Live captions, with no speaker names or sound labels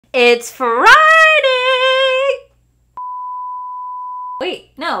It's Friday!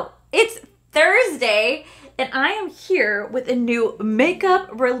 Wait, no, it's Thursday, and I am here with a new makeup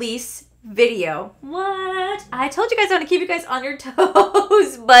release video. What? I told you guys I want to keep you guys on your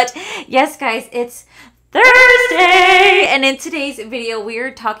toes, but yes, guys, it's Thursday! And in today's video,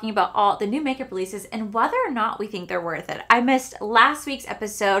 we're talking about all the new makeup releases and whether or not we think they're worth it. I missed last week's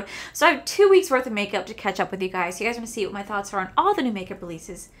episode, so I have 2 weeks worth of makeup to catch up with you guys. You guys want to see what my thoughts are on all the new makeup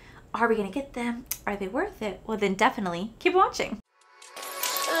releases. Are we going to get them? Are they worth it? Well, then definitely keep watching.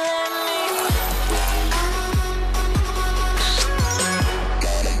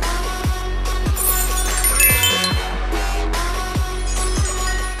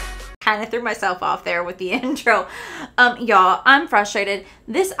 Kind of threw myself off there with the intro. Y'all, I'm frustrated.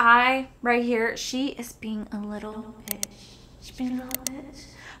 This eye right here, she is being a little bitch. She's being a little bitch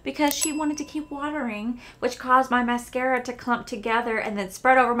because she wanted to keep watering, which caused my mascara to clump together and then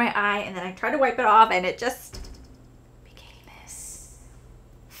spread over my eye, and then I tried to wipe it off and it just became this.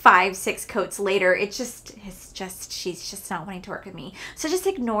 5-6 coats later, she's just not wanting to work with me. So just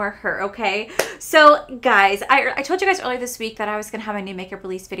ignore her, okay? So guys, I told you guys earlier this week that I was gonna have a new makeup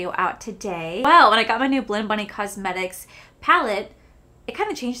release video out today. Well, when I got my new Blend Bunny Cosmetics palette, it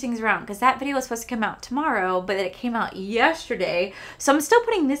kind of changed things around because that video was supposed to come out tomorrow, but it came out yesterday. So I'm still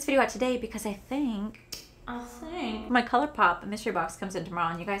putting this video out today because I think my ColourPop mystery box comes in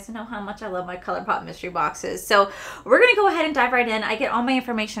tomorrow, and you guys know how much I love my ColourPop mystery boxes. So we're gonna go ahead and dive right in. I get all my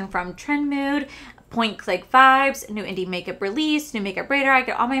information from Trend Mood, Point Click Vibes, New Indie Makeup Release, New Makeup Radar. I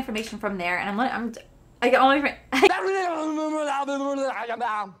get all my information from there, and I get all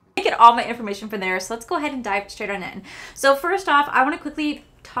my information from there. So let's go ahead and dive straight on in. So first off, I want to quickly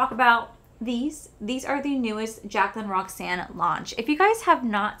talk about these. These are the newest Jaclyn Roxanne launch. If you guys have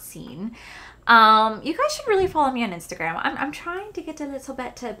not seen, you guys should really follow me on Instagram. I'm trying to get a little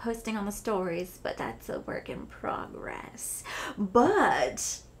bit to posting on the stories, but that's a work in progress.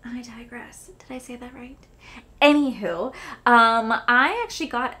 But I digress. Did I say that right? Anywho, I actually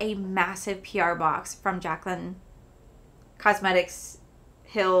got a massive PR box from Jaclyn Cosmetics,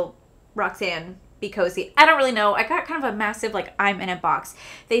 Hill, Roxanne, Be Cozy. I don't really know. I got kind of a massive, like, I'm in a box.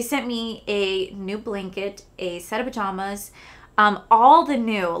 They sent me a new blanket, a set of pajamas, all the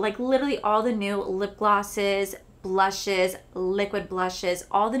new, like literally all the new lip glosses, blushes, liquid blushes,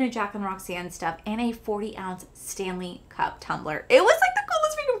 all the new Jaclyn Roxanne stuff, and a 40-ounce Stanley Cup tumbler. It was like the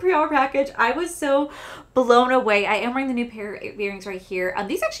coolest freaking pre-order package. I was so blown away. I am wearing the new pair of earrings right here.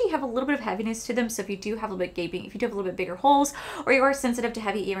 These actually have a little bit of heaviness to them, so if you do have a little bit gaping, if you do have a little bit bigger holes, or you are sensitive to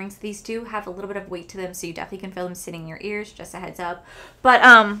heavy earrings, these do have a little bit of weight to them, so you definitely can feel them sitting in your ears, just a heads up. But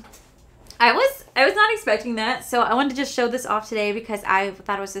I was not expecting that, so I wanted to just show this off today because I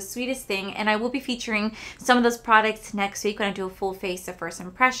thought it was the sweetest thing, and I will be featuring some of those products next week when I do a full face of first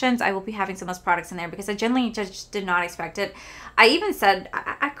impressions. I will be having some of those products in there because I genuinely just did not expect it. I even said,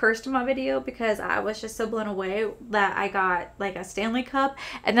 I cursed in my video because I was just so blown away that I got like a Stanley Cup,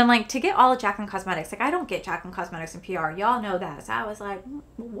 and then like to get all of Jaclyn Cosmetics, like I don't get Jaclyn Cosmetics and PR, y'all know that, so I was like,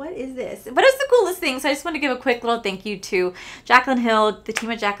 what is this? But it's the coolest thing, so I just want to give a quick little thank you to Jaclyn Hill, the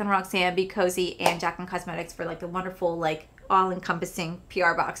team at Jaclyn Roxanne, Be Cozy, and Jaclyn Cosmetics for like the wonderful, like, all-encompassing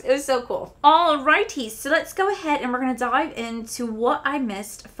PR box. It was so cool. Alrighty, so let's go ahead and we're gonna dive into what I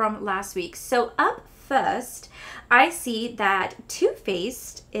missed from last week. So up first, I see that Too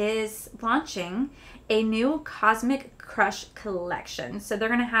Faced is launching a new Cosmic Crush collection. So they're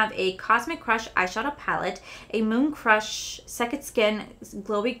gonna have a Cosmic Crush eyeshadow palette, a Moon Crush Second Skin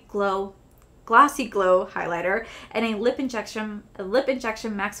Glossy Glow highlighter, and a lip injection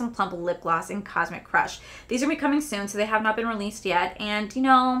maximum plump lip gloss in Cosmic Crush. These are gonna be coming soon, so they have not been released yet. And you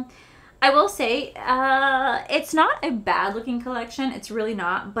know, I will say it's not a bad looking collection, it's really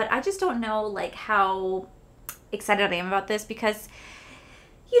not, but I just don't know like how excited I am about this because,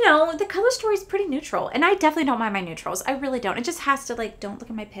 you know, the color story is pretty neutral, and I definitely don't mind my neutrals. I really don't. It just has to, like, don't look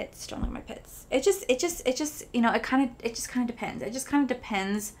at my pits, don't look at my pits. It just, you know, it just kind of depends. It just kind of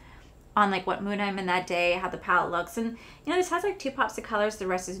depends on like what mood I'm in that day, how the palette looks. And you know, this has like 2 pops of colors, the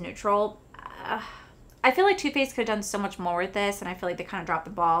rest is neutral. I feel like Too Faced could have done so much more with this, and I feel like they kind of dropped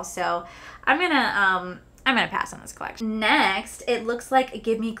the ball, so I'm gonna pass on this collection. Next, it looks like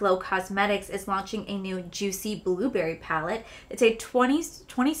Give Me Glow Cosmetics is launching a new Juicy Blueberry palette. It's a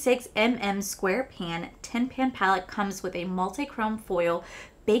 26 mm square pan, 10 pan palette, comes with a multi-chrome foil,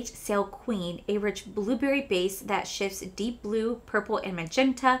 Baked Sail Queen, a rich blueberry base that shifts deep blue, purple, and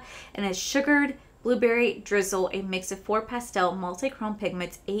magenta, and a sugared Blueberry Drizzle, a mix of 4 pastel multi-chrome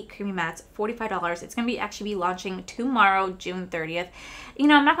pigments, 8 creamy mattes, $45. It's going to actually be launching tomorrow, June 30th. You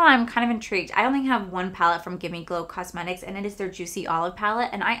know, I'm not going to lie, I'm kind of intrigued. I only have one palette from Gimme Glow Cosmetics, and it is their Juicy Olive palette,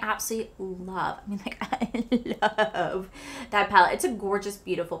 and I absolutely love, I mean, like, I love that palette. It's a gorgeous,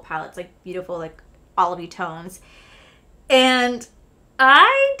 beautiful palette. It's like beautiful, like olivey tones. And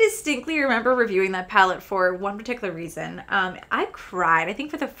I distinctly remember reviewing that palette for one particular reason. I cried, I think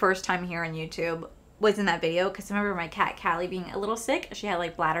for the first time here on YouTube, was in that video, because I remember my cat Callie being a little sick. She had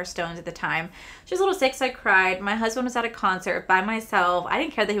like bladder stones at the time. She was a little sick, so I cried. My husband was at a concert by myself. I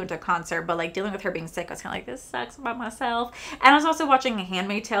didn't care that he went to a concert, but like dealing with her being sick, I was kind of like, this sucks by myself. And I was also watching A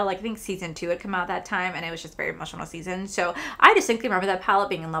Handmaid's Tale, like I think season 2 had come out that time, and it was just very emotional season. So I distinctly remember that palette,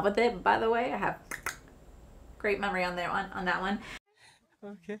 being in love with it. By the way, I have great memory on that one.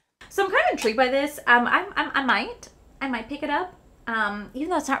 Okay. So I'm kind of intrigued by this. I might pick it up. Even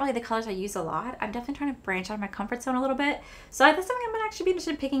though it's not really the colors I use a lot, I'm definitely trying to branch out of my comfort zone a little bit. So that's something I'm gonna actually be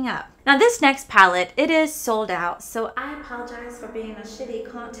interested in picking up. Now this next palette, it is sold out. So I apologize for being a shitty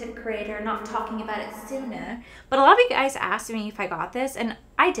content creator, not talking about it sooner. But a lot of you guys asked me if I got this, and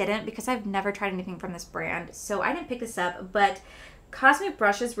I didn't, because I've never tried anything from this brand. So I didn't pick this up, but Cosmic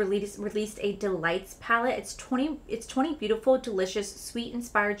Brushes released a Delights palette. It's 20 beautiful, delicious, sweet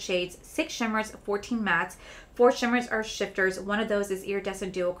inspired shades, 6 shimmers, 14 mattes. 4 shimmers are shifters. One of those is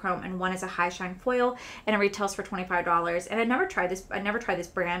iridescent duochrome, and one is a high shine foil, and it retails for $25. And I never tried this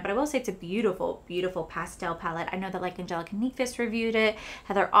brand, but I will say it's a beautiful, beautiful pastel palette. I know that like Angelica Neefus reviewed it,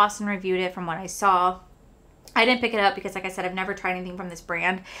 Heather Austin reviewed it from what I saw. I didn't pick it up because, like I said, I've never tried anything from this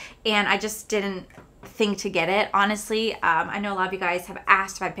brand, and I just didn't think to get it, honestly. I know a lot of you guys have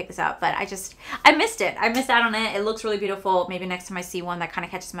asked if I'd pick this up, but I missed it. I missed out on it. It looks really beautiful. Maybe next time I see one that kind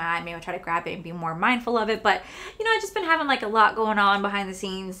of catches my eye, maybe I'll try to grab it and be more mindful of it. But, you know, I've just been having like a lot going on behind the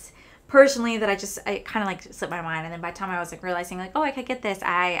scenes personally that I kind of like slipped my mind. And then by the time I was like realizing like, oh, I could get this,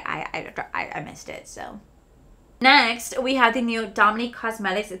 I missed it. So next we have the new Dominique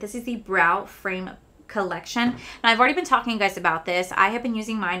Cosmetics. This is the Brow Frame collection. Now I've already been talking to you guys about this. I have been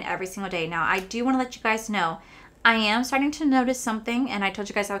using mine every single day. Now I do want to let you guys know I am starting to notice something, and I told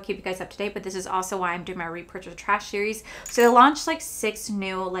you guys I would keep you guys up to date, but this is also why I'm doing my repurchase trash series. So they launched like 6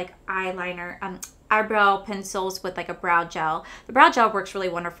 new like eyebrow pencils with like a brow gel. The brow gel works really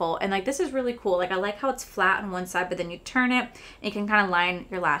wonderful, and like this is really cool. Like I like how it's flat on one side, but then you turn it and you can kind of line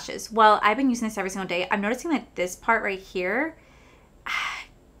your lashes. Well, I've been using this every single day. I'm noticing that this part right here,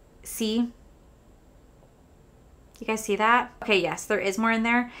 see, you guys see that? Okay, yes, there is more in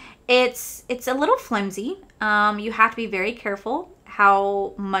there. It's a little flimsy. You have to be very careful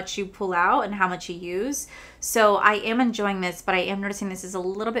how much you pull out and how much you use. So I am enjoying this, but I am noticing this is a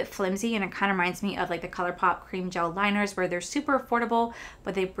little bit flimsy, and it kind of reminds me of like the ColourPop cream gel liners, where they're super affordable,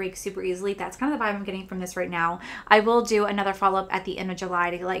 but they break super easily. That's kind of the vibe I'm getting from this right now. I will do another follow-up at the end of July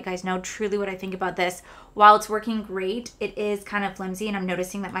to let you guys know truly what I think about this. While it's working great, it is kind of flimsy, and I'm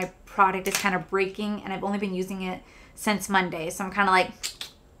noticing that my product is kind of breaking, and I've only been using it since Monday. So I'm kind of like,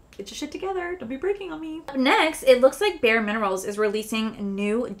 get your shit together, don't be breaking on me. Next, it looks like Bare Minerals is releasing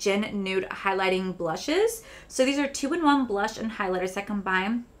new Gin Nude highlighting blushes. So these are 2-in-1 blush and highlighters that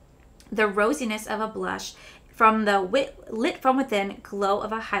combine the rosiness of a blush from the lit from within glow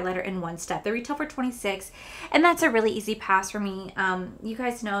of a highlighter in one step. They retail for $26, and that's a really easy pass for me. You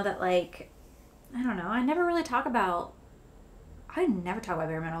guys know that, like, I don't know, I never talk about Bare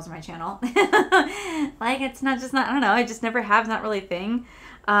Minerals on my channel. Like, it's not, I don't know, I just never have. It's not really a thing.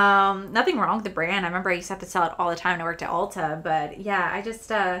 Nothing wrong with the brand. I remember I used to have to sell it all the time when I worked at Ulta, but yeah, I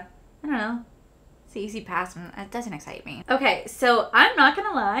just, I don't know. It's an easy pass, and it doesn't excite me. Okay, so I'm not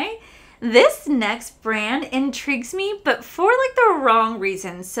gonna lie, this next brand intrigues me, but for like the wrong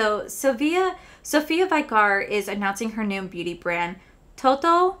reasons. So Sofia Vergara is announcing her new beauty brand,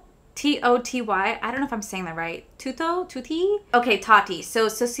 Toto. T-O-T-Y. I don't know if I'm saying that right. Tutti? Okay, Tati. So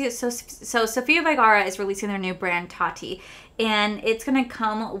Sofia Vergara is releasing their new brand, Tati. And it's going to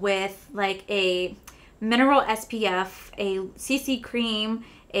come with like a mineral SPF, a CC cream,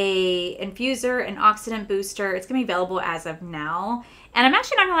 a infuser, an oxidant booster. It's going to be available as of now. And I'm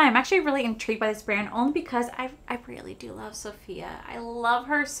actually not gonna lie, I'm actually really intrigued by this brand, only because I really do love Sofia. I love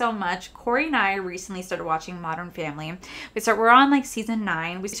her so much. Corey and I recently started watching Modern Family. We're on like season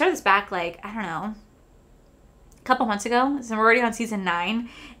 9. We started this back like, I don't know, a couple months ago. So we're already on season 9.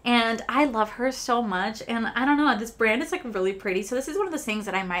 And I love her so much. And I don't know, this brand is like really pretty. So this is one of those things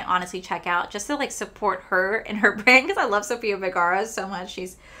that I might honestly check out just to like support her and her brand, because I love Sofia Vergara so much.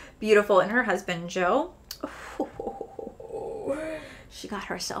 She's beautiful. And her husband, Joe. She got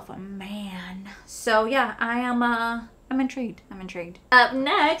herself a man. So yeah, I am I'm intrigued. I'm intrigued. Up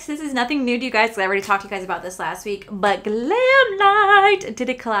next, this is nothing new to you guys. I already talked to you guys about this last week, but Glamlite did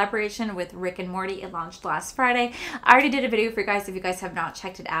a collaboration with Rick and Morty. It launched last Friday. I already did a video for you guys if you guys have not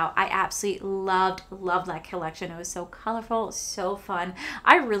checked it out. I absolutely loved that collection. It was so colorful, so fun.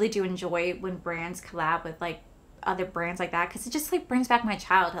 I really do enjoy when brands collab with like other brands like that, because it just like brings back my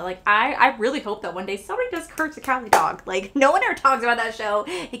childhood. Like I really hope that one day somebody does Courage the Cowardly Dog. Like no one ever talks about that show.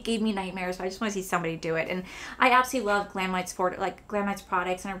 It gave me nightmares, so I just want to see somebody do it. And I absolutely love Glamlite's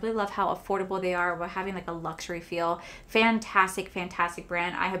products, and I really love how affordable they are while having like a luxury feel. Fantastic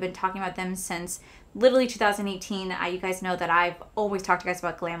brand. I have been talking about them since literally 2018. You guys know that I've always talked to you guys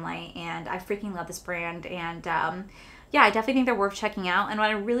about Glamlite, and I freaking love this brand. And yeah, I definitely think they're worth checking out. And what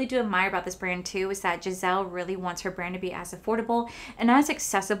I really do admire about this brand too is that Giselle really wants her brand to be as affordable and as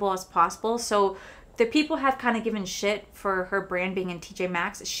accessible as possible. So the people have kind of given shit for her brand being in TJ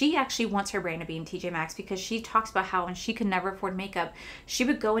Maxx. She actually wants her brand to be in TJ Maxx because she talks about how when she could never afford makeup, she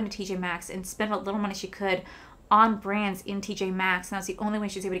would go into TJ Maxx and spend what little money she could on brands in TJ Maxx. And that's the only way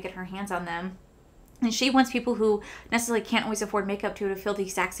she was able to get her hands on them. And she wants people who necessarily can't always afford makeup to feel the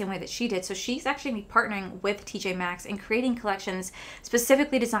exact same way that she did. So she's actually partnering with TJ Maxx and creating collections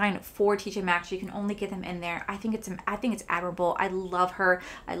specifically designed for TJ Maxx. You can only get them in there. I think it's admirable. I love her.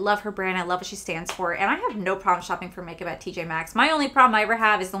 I love her brand. I love what she stands for. And I have no problem shopping for makeup at TJ Maxx. My only problem I ever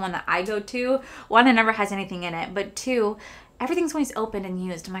have is the one that I go to. One, it never has anything in it. But two, everything's always opened and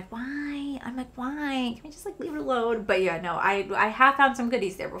used. I'm like, why? Can we just like leave it alone? But yeah, no, I have found some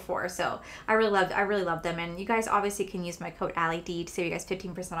goodies there before, so I really love them. And you guys obviously can use my code Allie D to save you guys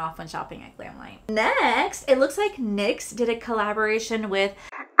 15% off when shopping at Glamlite. Next, it looks like NYX did a collaboration with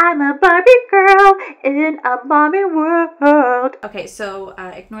I'm a Barbie girl in a mommy world. Okay, so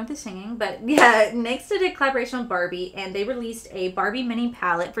ignore the singing, but yeah, NYX did a collaboration with Barbie, and they released a Barbie mini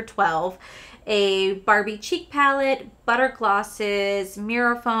palette for $12, a Barbie cheek palette, butter glosses,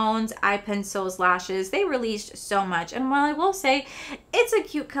 mirror phones, eye pencils, lashes. They released so much, and while I will say it's a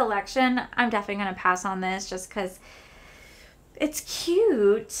cute collection, I'm definitely gonna pass on this just because it's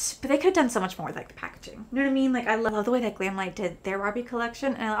cute, but they could have done so much more with like the packaging. You know what I mean? Like I love the way that Glamlite did their Barbie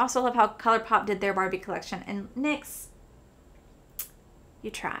collection, and I also love how ColourPop did their Barbie collection. And NYX, you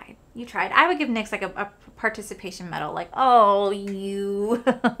tried. I would give NYX like a participation medal. Like, oh, you,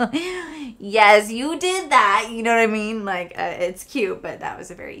 yes, you did that. You know what I mean? Like, it's cute, but that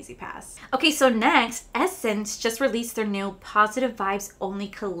was a very easy pass. Okay, so next, Essence just released their new Positive Vibes Only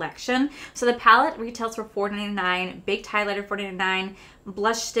collection. So the palette retails for $4.99, baked highlighter $4.99,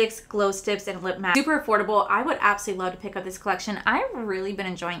 blush sticks, glow sticks, and lip matte. Super affordable. I would absolutely love to pick up this collection. I've really been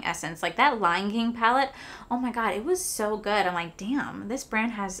enjoying Essence. Like that Lion King palette, oh my god, it was so good. I'm like, damn, this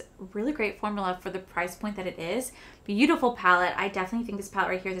brand has really great formula for the price point that it is. Beautiful palette. I definitely think this palette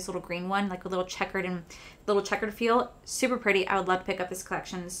right here, this little green one, like a little checkered feel, super pretty. I would love to pick up this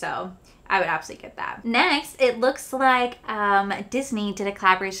collection, so I would absolutely get that. Next, it looks like Disney did a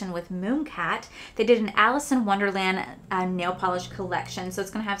collaboration with Mooncat. They did an Alice in Wonderland nail polish collection. So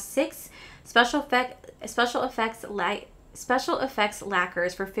it's gonna have 6 special effects lacquers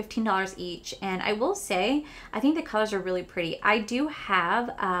for $15 each. And I will say, I think the colors are really pretty. I do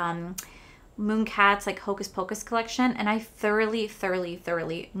have Mooncat's like Hocus Pocus collection, and I thoroughly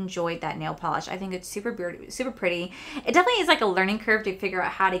enjoyed that nail polish. I think it's super pretty. It definitely is like a learning curve to figure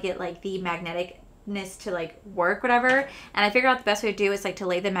out how to get like the magneticness to like work, whatever. And I figured out the best way to do is like to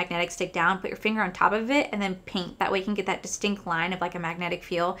lay the magnetic stick down, put your finger on top of it, and then paint. That way you can get that distinct line of like a magnetic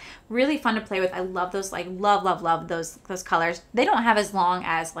feel. Really fun to play with. I love those, like love those colors. They don't have as long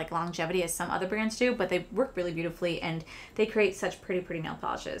as like longevity as some other brands do, but they work really beautifully, and they create such pretty nail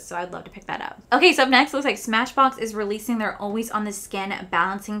polishes. So I'd love to pick that up. Okay, so up next, looks like Smashbox is releasing their Always on the Skin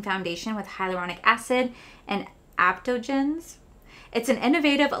balancing foundation with hyaluronic acid and adaptogens. It's an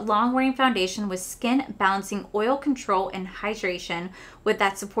innovative, long-wearing foundation with skin balancing oil control and hydration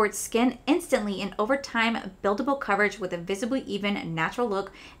that supports skin instantly and over time, buildable coverage with a visibly even natural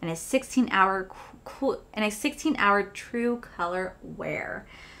look and a 16-hour true color wear.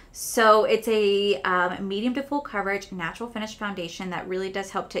 So it's a medium to full coverage, natural finish foundation that really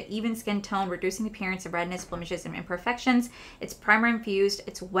does help to even skin tone, reducing the appearance of redness, blemishes, and imperfections. It's primer infused.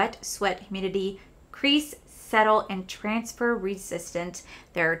 It's wet, sweat, humidity, crease, settle, and transfer resistant.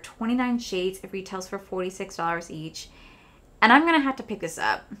 There are 29 shades. It retails for $46 each. And I'm going to have to pick this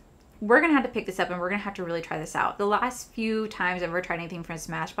up. We're going to have to pick this up, and we're going to have to really try this out. The last few times I've ever tried anything from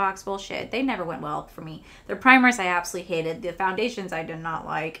Smashbox, bullshit, they never went well for me. Their primers I absolutely hated. The foundations I did not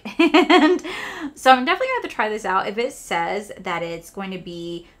like. And so I'm definitely going to have to try this out. If it says that it's going to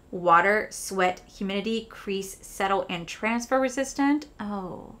be water, sweat, humidity, crease, settle, and transfer resistant,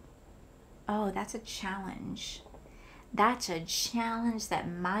 oh, that's a challenge. That's a challenge that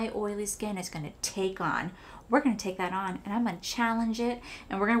my oily skin is going to take on. We're going to take that on, and I'm going to challenge it,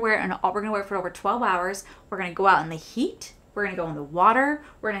 and we're going to wear it, we're going to wear it for over 12 hours. We're going to go out in the heat. We're going to go in the water.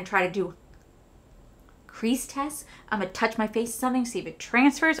 We're going to try to do crease tests. I'm going to touch my face something, see if it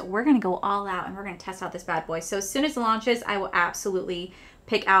transfers. We're going to go all out, and we're going to test out this bad boy. So as soon as it launches, I will absolutely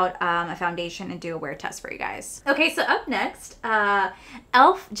pick out a foundation and do a wear test for you guys. Okay, so up next,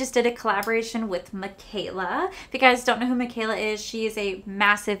 e.l.f. just did a collaboration with Michaela. If you guys don't know who Michaela is, she is a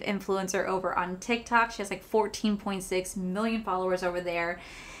massive influencer over on TikTok. She has like 14.6 million followers over there.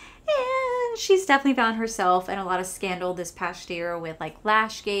 And she's definitely found herself in a lot of scandal this past year with like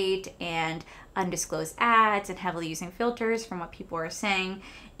Lashgate and undisclosed ads and heavily using filters from what people are saying.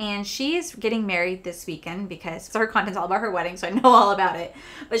 And she is getting married this weekend because her content's all about her wedding, so I know all about it.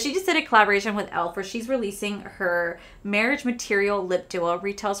 But she just did a collaboration with e.l.f. where she's releasing her Marriage Material Lip Duo.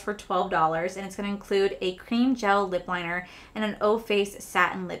 Retails for $12, and it's going to include a cream gel lip liner and an O-Face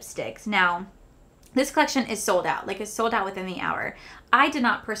satin lipsticks. Now, this collection is sold out. Like, it's sold out within the hour. I did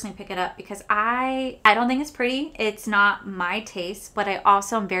not personally pick it up because I don't think it's pretty. It's not my taste, but I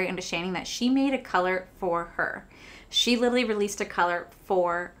also am very understanding that she made a color for her. She literally released a color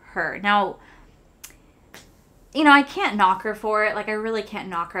for her. Now, you know, I can't knock her for it. Like, I really can't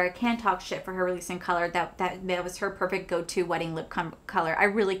knock her. I can't talk shit for her releasing color. That was her perfect go-to wedding lip color. I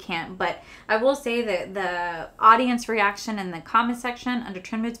really can't. But I will say that the audience reaction in the comment section under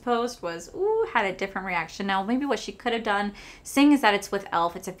Trend Mood's post was, ooh, had a different reaction. Now, maybe what she could have done, seeing as that it's with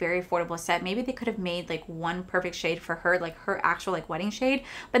e.l.f., it's a very affordable set. Maybe they could have made like one perfect shade for her, like her actual like wedding shade,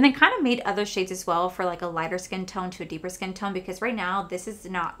 but then kind of made other shades as well for like a lighter skin tone to a deeper skin tone, because right now this is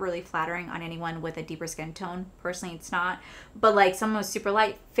not really flattering on anyone with a deeper skin tone. Personally, it's not, but like someone with super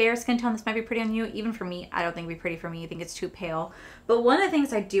light fair skin tone, this might be pretty on you. Even for me, I don't think it'd be pretty for me. I think it's too pale. But one of the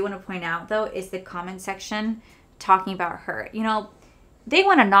things I do want to point out though is the comment section talking about her. You know, they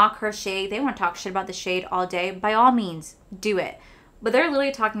want to knock her shade, they want to talk shit about the shade all day. By all means, do it. But they're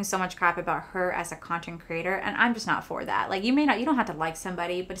literally talking so much crap about her as a content creator, and I'm just not for that. Like, you don't have to like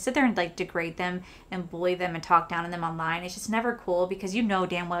somebody, but to sit there and like degrade them and bully them and talk down on them online, it's just never cool, because you know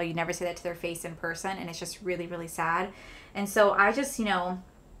damn well you never say that to their face in person, and it's just really, really sad. And so I just, you know,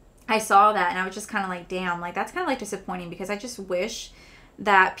 I saw that and I was just kind of like, damn, like that's kind of like disappointing, because I just wish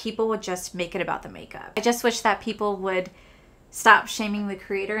that people would just make it about the makeup. I just wish that people would stop shaming the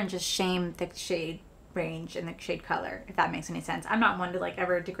creator and just shame the shade range and the shade color, if that makes any sense. I'm not one to like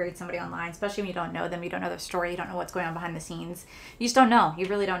ever degrade somebody online, especially when you don't know them, you don't know their story, you don't know what's going on behind the scenes. You just don't know. You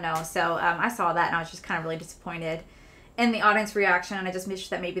really don't know. So I saw that and I was just kind of really disappointed in the audience reaction, and I just wish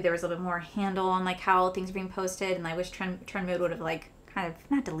that maybe there was a little bit more handle on like how things are being posted, and I wish Trend Mood would have like kind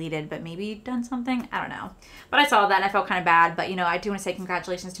of not deleted, but maybe done something. I don't know. But I saw that and I felt kind of bad. But, you know, I do want to say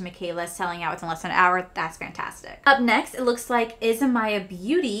congratulations to Michaela selling out within less than an hour. That's fantastic. Up next, it looks like Isamaya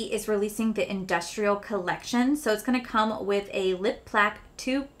Beauty is releasing the Industrial Collection. So it's going to come with a Lip Plaque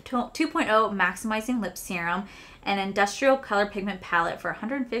 2.0 Maximizing Lip Serum, an industrial color pigment palette for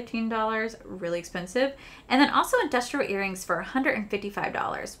 $115, really expensive, and then also industrial earrings for $155.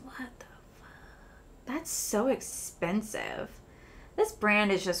 What the fuck? That's so expensive. This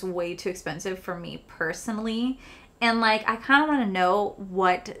brand is just way too expensive for me personally, and like I kind of want to know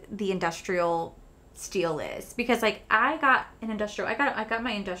what the industrial steel is, because like I got my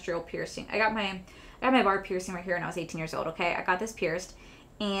industrial piercing. I got my bar piercing right here when I was 18 years old. Okay, I got this pierced,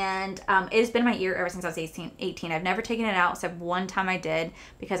 and it has been in my ear ever since I was 18. I've never taken it out except one time I did,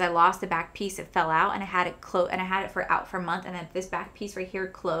 because I lost the back piece. It fell out, and I had it out for a month, and then this back piece right here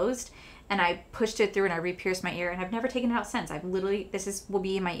closed, and I pushed it through and I re-pierced my ear, and I've never taken it out since. I've literally, will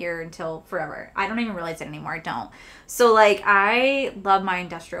be in my ear until forever. I don't even realize it anymore. I don't. So like, I love my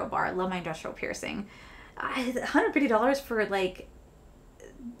industrial bar. I love my industrial piercing. $150 for like,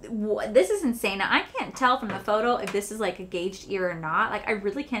 this is insane. Now, I can't tell from the photo if this is like a gauged ear or not. Like, I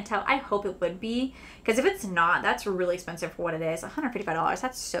really can't tell. I hope it would be, because if it's not, that's really expensive for what it is. $155,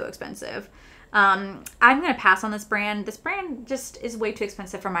 that's so expensive. I'm going to pass on this brand. This brand just is way too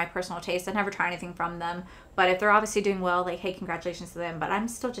expensive for my personal taste. I've never tried anything from them, but if they're obviously doing well, like, hey, congratulations to them. But I'm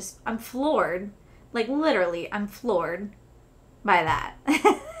still just, I'm floored. Like, literally, I'm floored by that.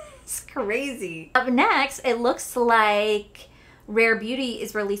 It's crazy. Up next, it looks like Rare Beauty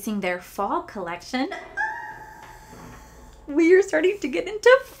is releasing their fall collection. We are starting to get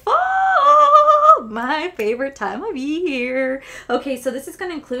into fall, my favorite time of year. Okay, so this is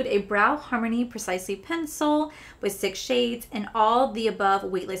going to include a Brow Harmony Precisely pencil with 6 shades, and all the above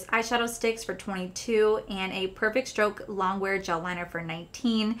weightless eyeshadow sticks for $22, and a Perfect Stroke Longwear Gel Liner for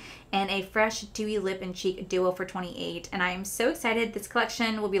 $19, and a Fresh Dewy Lip and Cheek Duo for $28. And I am so excited. This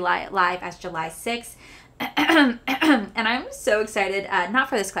collection will be live as July 6th. And I'm so excited, not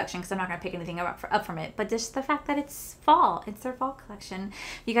for this collection because I'm not going to pick anything up from it, but just the fact that it's fall. It's their fall collection.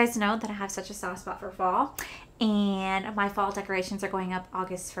 You guys know that I have such a soft spot for fall, and my fall decorations are going up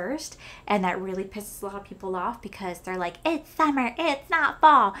August 1st, and that really pisses a lot of people off because they're like, it's summer, it's not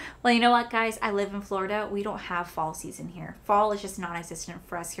fall. Well, you know what, guys? I live in Florida. We don't have fall season here. Fall is just non-existent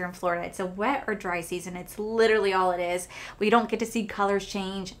for us here in Florida. It's a wet or dry season. It's literally all it is. We don't get to see colors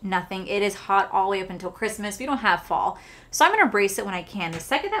change, nothing. It is hot all the way up until Christmas. We don't have fall. So I'm going to embrace it when I can. The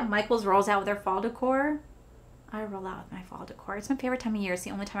second that Michael's rolls out with their fall decor, I roll out with my fall decor. It's my favorite time of year. It's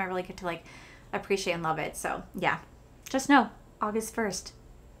the only time I really get to like appreciate and love it. So yeah, just know August 1st,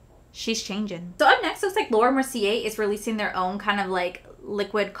 she's changing. So up next, looks like Laura Mercier is releasing their own kind of like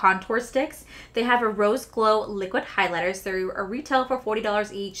liquid contour sticks. They have a rose glow liquid highlighters. They're a retail for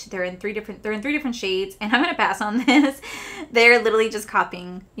 $40 each. They're in three different shades, and I'm gonna pass on this. They're literally just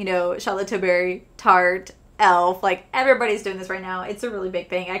copying, you know, Charlotte Tilbury, Tarte, Elf. Like everybody's doing this right now. It's a really big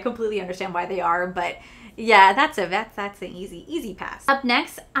thing. I completely understand why they are, but yeah, that's an easy pass. Up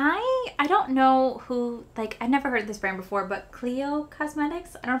next, I don't know who, like, I've never heard of this brand before, but Cleo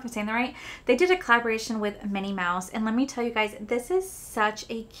Cosmetics, I don't know if I'm saying that right. They did a collaboration with Minnie Mouse, and let me tell you guys, this is such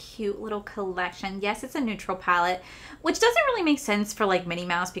a cute little collection. Yes, it's a neutral palette, which doesn't really make sense for like Minnie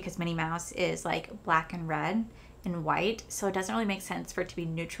Mouse because Minnie Mouse is like black and red and white, so it doesn't really make sense for it to be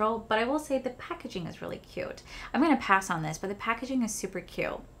neutral, but I will say the packaging is really cute. I'm gonna pass on this, but the packaging is super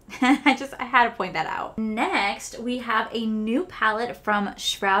cute. I had to point that out. Next, we have a new palette from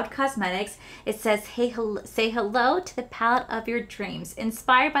Shroud Cosmetics. It says, say hello to the palette of your dreams.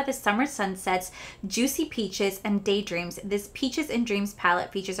 Inspired by the summer sunsets, juicy peaches, and daydreams, this Peaches and Dreams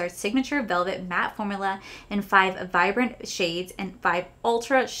palette features our signature velvet matte formula in 5 vibrant shades and 5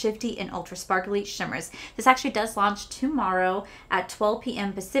 ultra shifty and ultra sparkly shimmers. This actually does launch tomorrow at 12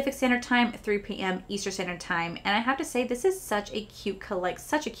 p.m. Pacific Standard Time, 3 p.m. Eastern Standard Time. And I have to say, this is such a cute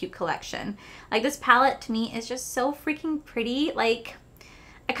collection. Like, this palette to me is just so freaking pretty. Like,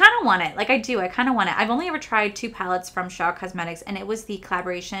 I kind of want it. Like, I kind of want it. I've only ever tried 2 palettes from Shroud Cosmetics, and it was the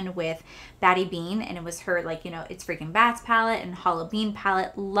collaboration with Batty Bean, and it was her, like, you know, It's Freaking Bats palette and Hollow Bean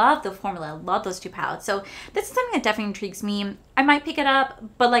palette. Love the formula. Love those 2 palettes. So this is something that definitely intrigues me. I might pick it up,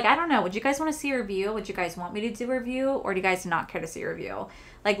 but like, I don't know. Would you guys want to see a review? Would you guys want me to do a review, or do you guys not care to see a review?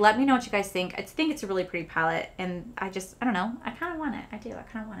 Like, let me know what you guys think. I think it's a really pretty palette, and I don't know. I kind of want it. I do. I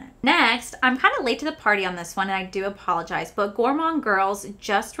kind of want it. Next, I'm kind of late to the party on this one, and I do apologize, but Gourmand Girls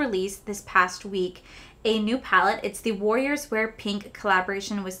just released this past week a new palette. It's the Warriors Wear Pink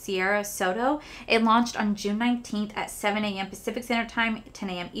collaboration with Sierra Soto. It launched on June 19th at 7 a.m. Pacific Standard Time, 10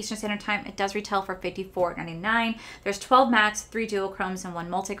 a.m. Eastern Standard Time. It does retail for $54.99. There's 12 mattes, 3 duochromes, and 1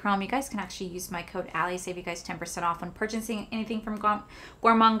 multi-chrome. You guys can actually use my code Allie, save you guys 10% off when purchasing anything from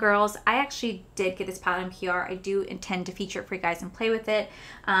Gourmand Girls. I actually did get this palette in PR. I do intend to feature it for you guys and play with it.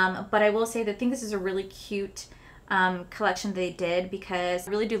 But I will say that I think this is a really cute collection they did, because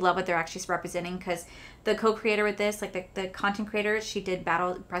I really do love what they're actually representing, because the co-creator with this, like the content creator, she did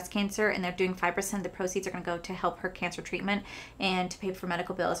battle breast cancer, and they're doing 5% of the proceeds are going to go to help her cancer treatment and to pay for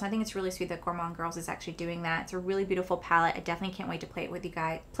medical bills. So I think it's really sweet that Gourmand Girls is actually doing that. It's a really beautiful palette. I definitely can't wait to play it with you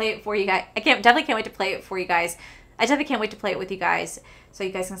guys. Definitely can't wait to play it for you guys. I definitely can't wait to play it with you guys so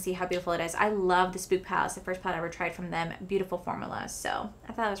you guys can see how beautiful it is. I love the Spook palette. It's the first palette I ever tried from them. Beautiful formula. So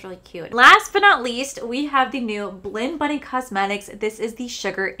I thought it was really cute. Last but not least, we have the new Blend Bunny Cosmetics. This is the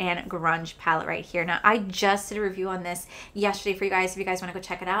Sugar and Grunge palette right here. Now, I just did a review on this yesterday for you guys. If you guys want to go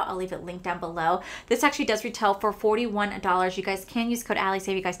check it out, I'll leave it linked down below. This actually does retail for $41. You guys can use code Allie,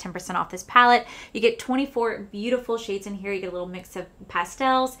 save you guys 10% off this palette. You get 24 beautiful shades in here. You get a little mix of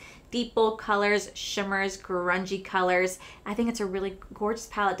pastels, deep bold colors, shimmers, grungy colors. I think it's a really gorgeous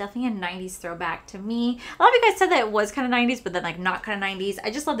palette. Definitely a 90s throwback to me. A lot of you guys said that it was kind of 90s, but then like not kind of 90s.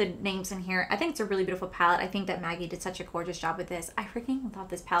 I just love the names in here. I think it's a really beautiful palette. I think that Maggie did such a gorgeous job with this. I freaking love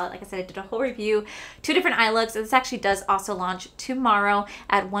this palette. Like I said, I did a whole review, 2 different eye looks. This actually does also launch tomorrow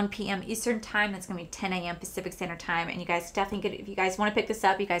at 1 p.m. Eastern Time. That's going to be 10 a.m. Pacific Standard Time. And you guys definitely could, if you guys want to pick this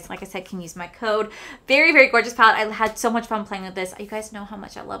up, you guys, like I said, can use my code. Very, very gorgeous palette. I had so much fun playing with this. You guys know how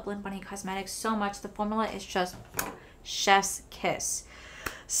much I love Blend Bunny Cosmetics so much. The formula is just chef's kiss.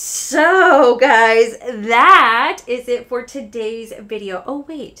 So guys, that is it for today's video. Oh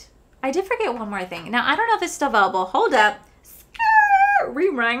wait, I did forget one more thing. Now I don't know if it's still available. Hold up.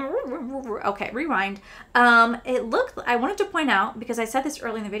 Rewind. Okay, rewind. It looked, I wanted to point out, because I said this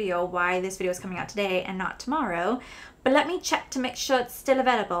early in the video, why this video is coming out today and not tomorrow, but let me check to make sure it's still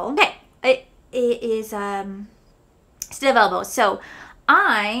available. Okay, it is still available. So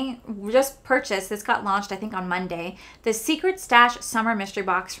I just purchased, this got launched I think on Monday, the Secret Stash Summer Mystery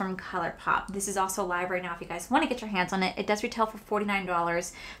Box from ColourPop. This is also live right now if you guys want to get your hands on it. It does retail for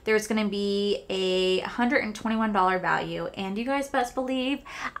 $49. There's going to be a $121 value, and you guys best believe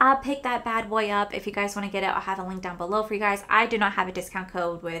I'll pick that bad boy up. If you guys want to get it, I'll have a link down below for you guys. I do not have a discount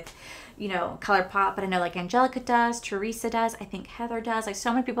code with, you know, ColourPop, but I know like Angelica does, Teresa does, I think Heather does. Like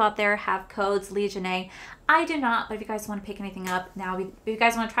so many people out there have codes, Legionnaire. I do not, but if you guys want to pick anything up now, if you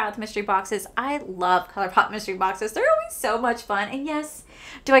guys want to try out the mystery boxes, I love ColourPop mystery boxes. They're always so much fun. And yes,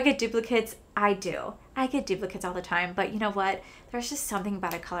 do I get duplicates? I do. I get duplicates all the time, but you know what? There's just something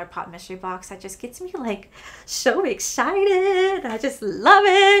about a ColourPop mystery box that just gets me like so excited. I just love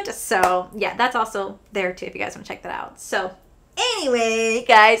it. So yeah, that's also there too if you guys want to check that out. So anyway,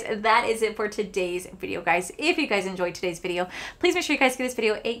 guys, that is it for today's video, guys. If you guys enjoyed today's video, please make sure you guys give this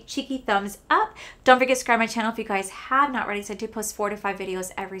video a cheeky thumbs up. Don't forget to subscribe to my channel if you guys have not already. So I do post 4 to 5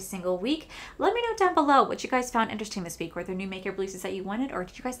 videos every single week. Let me know down below what you guys found interesting this week. Were there new makeup releases that you wanted, or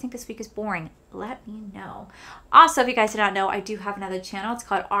did you guys think this week is boring? Let me know. Also, if you guys did not know, I do have another channel. It's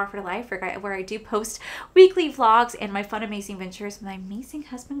called R for Life, where I do post weekly vlogs and my fun, amazing ventures with my amazing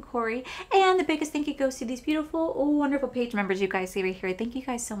husband, Corey. And the biggest thank you goes to these beautiful, wonderful page members you guys see right here. Thank you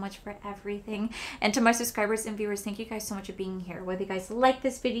guys so much for everything. And to my subscribers and viewers, thank you guys so much for being here. Whether you guys like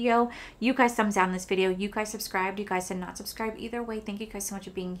this video, you guys thumbs down this video, you guys subscribed, you guys did not subscribe, either way, thank you guys so much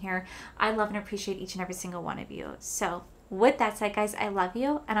for being here. I love and appreciate each and every single one of you. So with that said, guys, I love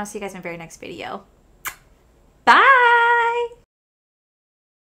you, and I'll see you guys in my very next video. Bye!